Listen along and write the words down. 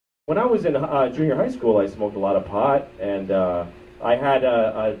when I was in junior high school, I smoked a lot of pot, and I had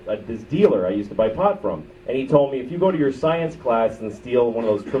this dealer I used to buy pot from, and he told me, if you go to your science class and steal one of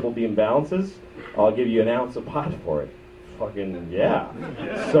those triple beam balances, I'll give you an ounce of pot for it. Fucking yeah.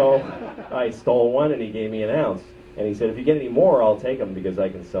 So I stole one, and he gave me an ounce. And he said, if you get any more, I'll take them because I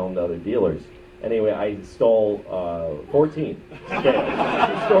can sell them to other dealers. Anyway, I stole 14 scales.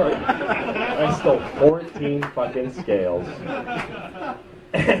 True story. I stole 14 fucking scales.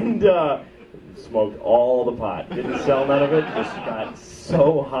 And smoked all the pot. Didn't sell none of it. Just got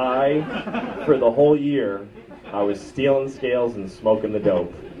so high for the whole year. I was stealing scales and smoking the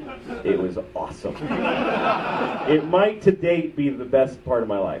dope. It was awesome. It might to date be the best part of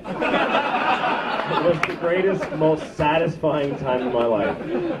my life. It was the greatest, most satisfying time of my life.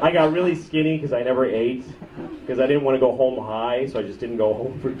 I got really skinny because I never ate, because I didn't want to go home high, so I just didn't go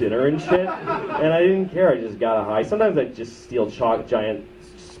home for dinner and shit. And I didn't care, I just got a high. Sometimes I'd just steal giant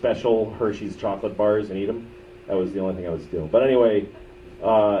special Hershey's chocolate bars and eat them. That was the only thing I would steal. But anyway,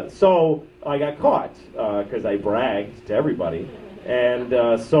 so I got caught because I bragged to everybody. And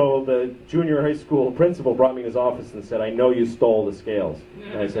so the junior high school principal brought me in his office and said, I know you stole the scales.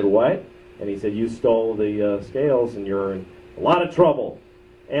 And I said, what? And he said, you stole the scales and you're in a lot of trouble.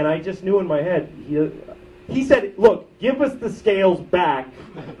 And I just knew in my head, he said, look, give us the scales back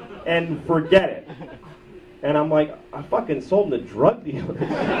and forget it. And I'm like, I fucking sold them to drug dealers.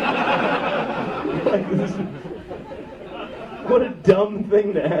 Like, what a dumb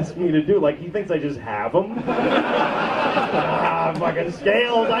thing to ask me to do. Like, he thinks I just have them. Fucking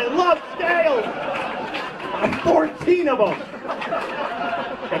scales. I love scales. I have 14 of them.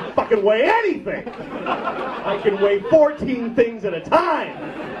 I can fucking weigh anything. I can weigh 14 things at a time.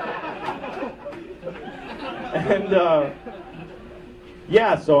 And,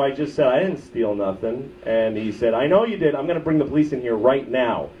 yeah, so I just said, I didn't steal nothing. And he said, I know you did. I'm going to bring the police in here right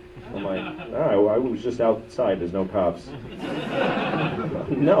now. I'm like, oh, I was just outside. There's no cops.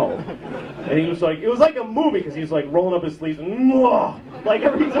 No. And he was like, it was like a movie, because he was like rolling up his sleeves and, like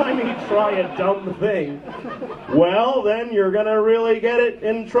every time he'd try a dumb thing. Well, then you're going to really get it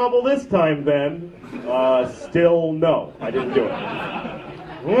in trouble this time then. Still no. I didn't do it.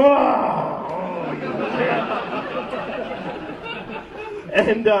 Oh, you shit.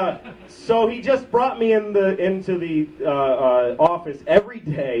 And so he just brought me into the office every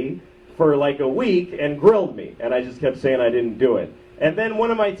day for like a week and grilled me. And I just kept saying I didn't do it. And then one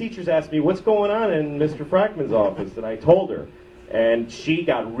of my teachers asked me, what's going on in Mr. Frackman's office? And I told her. And she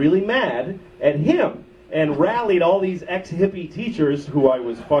got really mad at him and rallied all these ex-hippie teachers who I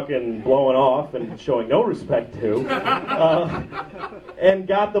was fucking blowing off and showing no respect to, and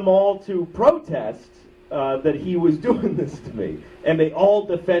got them all to protest that he was doing this to me. And they all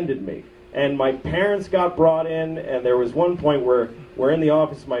defended me. And my parents got brought in, and there was one point where we're in the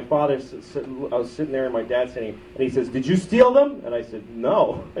office, my father, I was sitting there and my dad's sitting, and he says, did you steal them? And I said,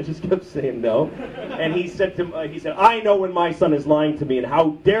 no. I just kept saying no. And he said, I know when my son is lying to me, and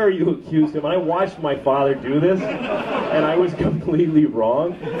how dare you accuse him? And I watched my father do this, and I was completely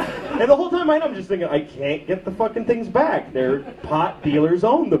wrong. And the whole time I'm just thinking, I can't get the fucking things back. Their pot dealers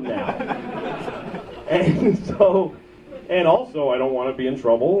own them now. And so... And also, I don't want to be in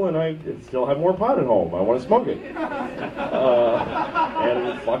trouble, and I still have more pot at home. I want to smoke it. And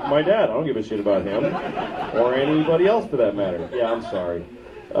fuck my dad. I don't give a shit about him. Or anybody else for that matter. Yeah, I'm sorry.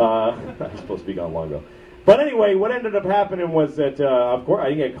 I was supposed to be gone long ago. But anyway, what ended up happening was that, of course, I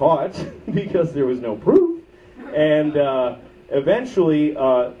didn't get caught because there was no proof. And eventually,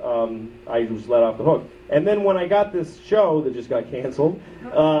 I was let off the hook. And then when I got this show that just got canceled,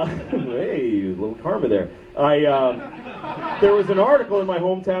 hey, a little karma there. There was an article in my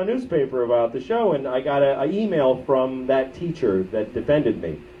hometown newspaper about the show, and I got an email from that teacher that defended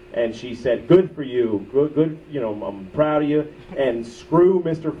me. And she said, good for you, good, you know, I'm proud of you, and screw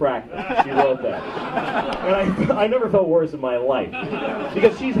Mr. Frackman. She wrote that. And I never felt worse in my life.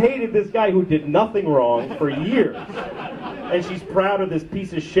 Because she's hated this guy who did nothing wrong for years. And she's proud of this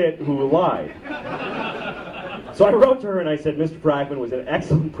piece of shit who lied. So I wrote to her and I said, Mr. Frackman was an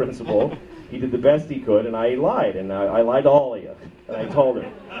excellent principal. He did the best he could, and I lied. And I lied to all of you. And I told her.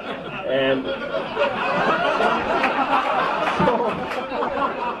 And...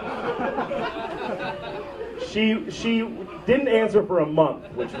 She didn't answer for a month,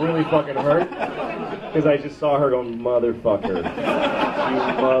 which really fucking hurt, because I just saw her going, motherfucker, you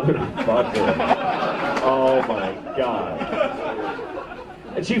motherfucker, oh my God.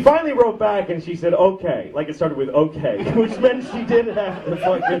 And she finally wrote back and she said, okay, like it started with okay, which meant she did have to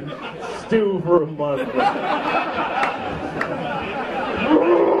fucking stew for a month.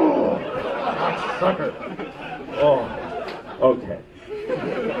 Sucker. Oh, okay.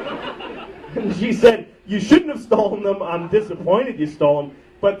 And she said, you shouldn't have stolen them. I'm disappointed you stole them.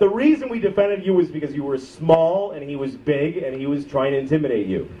 But the reason we defended you was because you were small and he was big and he was trying to intimidate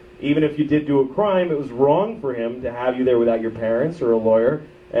you. Even if you did do a crime, it was wrong for him to have you there without your parents or a lawyer.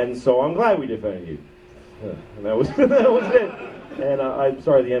 And so I'm glad we defended you. And that was, that was it. And I'm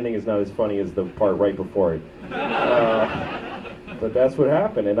sorry the ending is not as funny as the part right before it. But that's what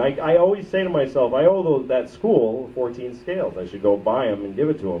happened. And I always say to myself, I owe that school 14 scales. I should go buy them and give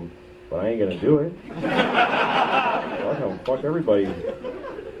it to them. But I ain't going to do it. I'm going to fuck everybody.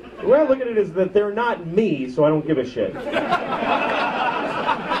 The way I look at it is that they're not me, so I don't give a shit.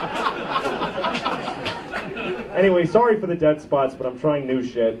 Anyway, sorry for the dead spots, but I'm trying new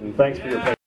shit, and thanks for your patience.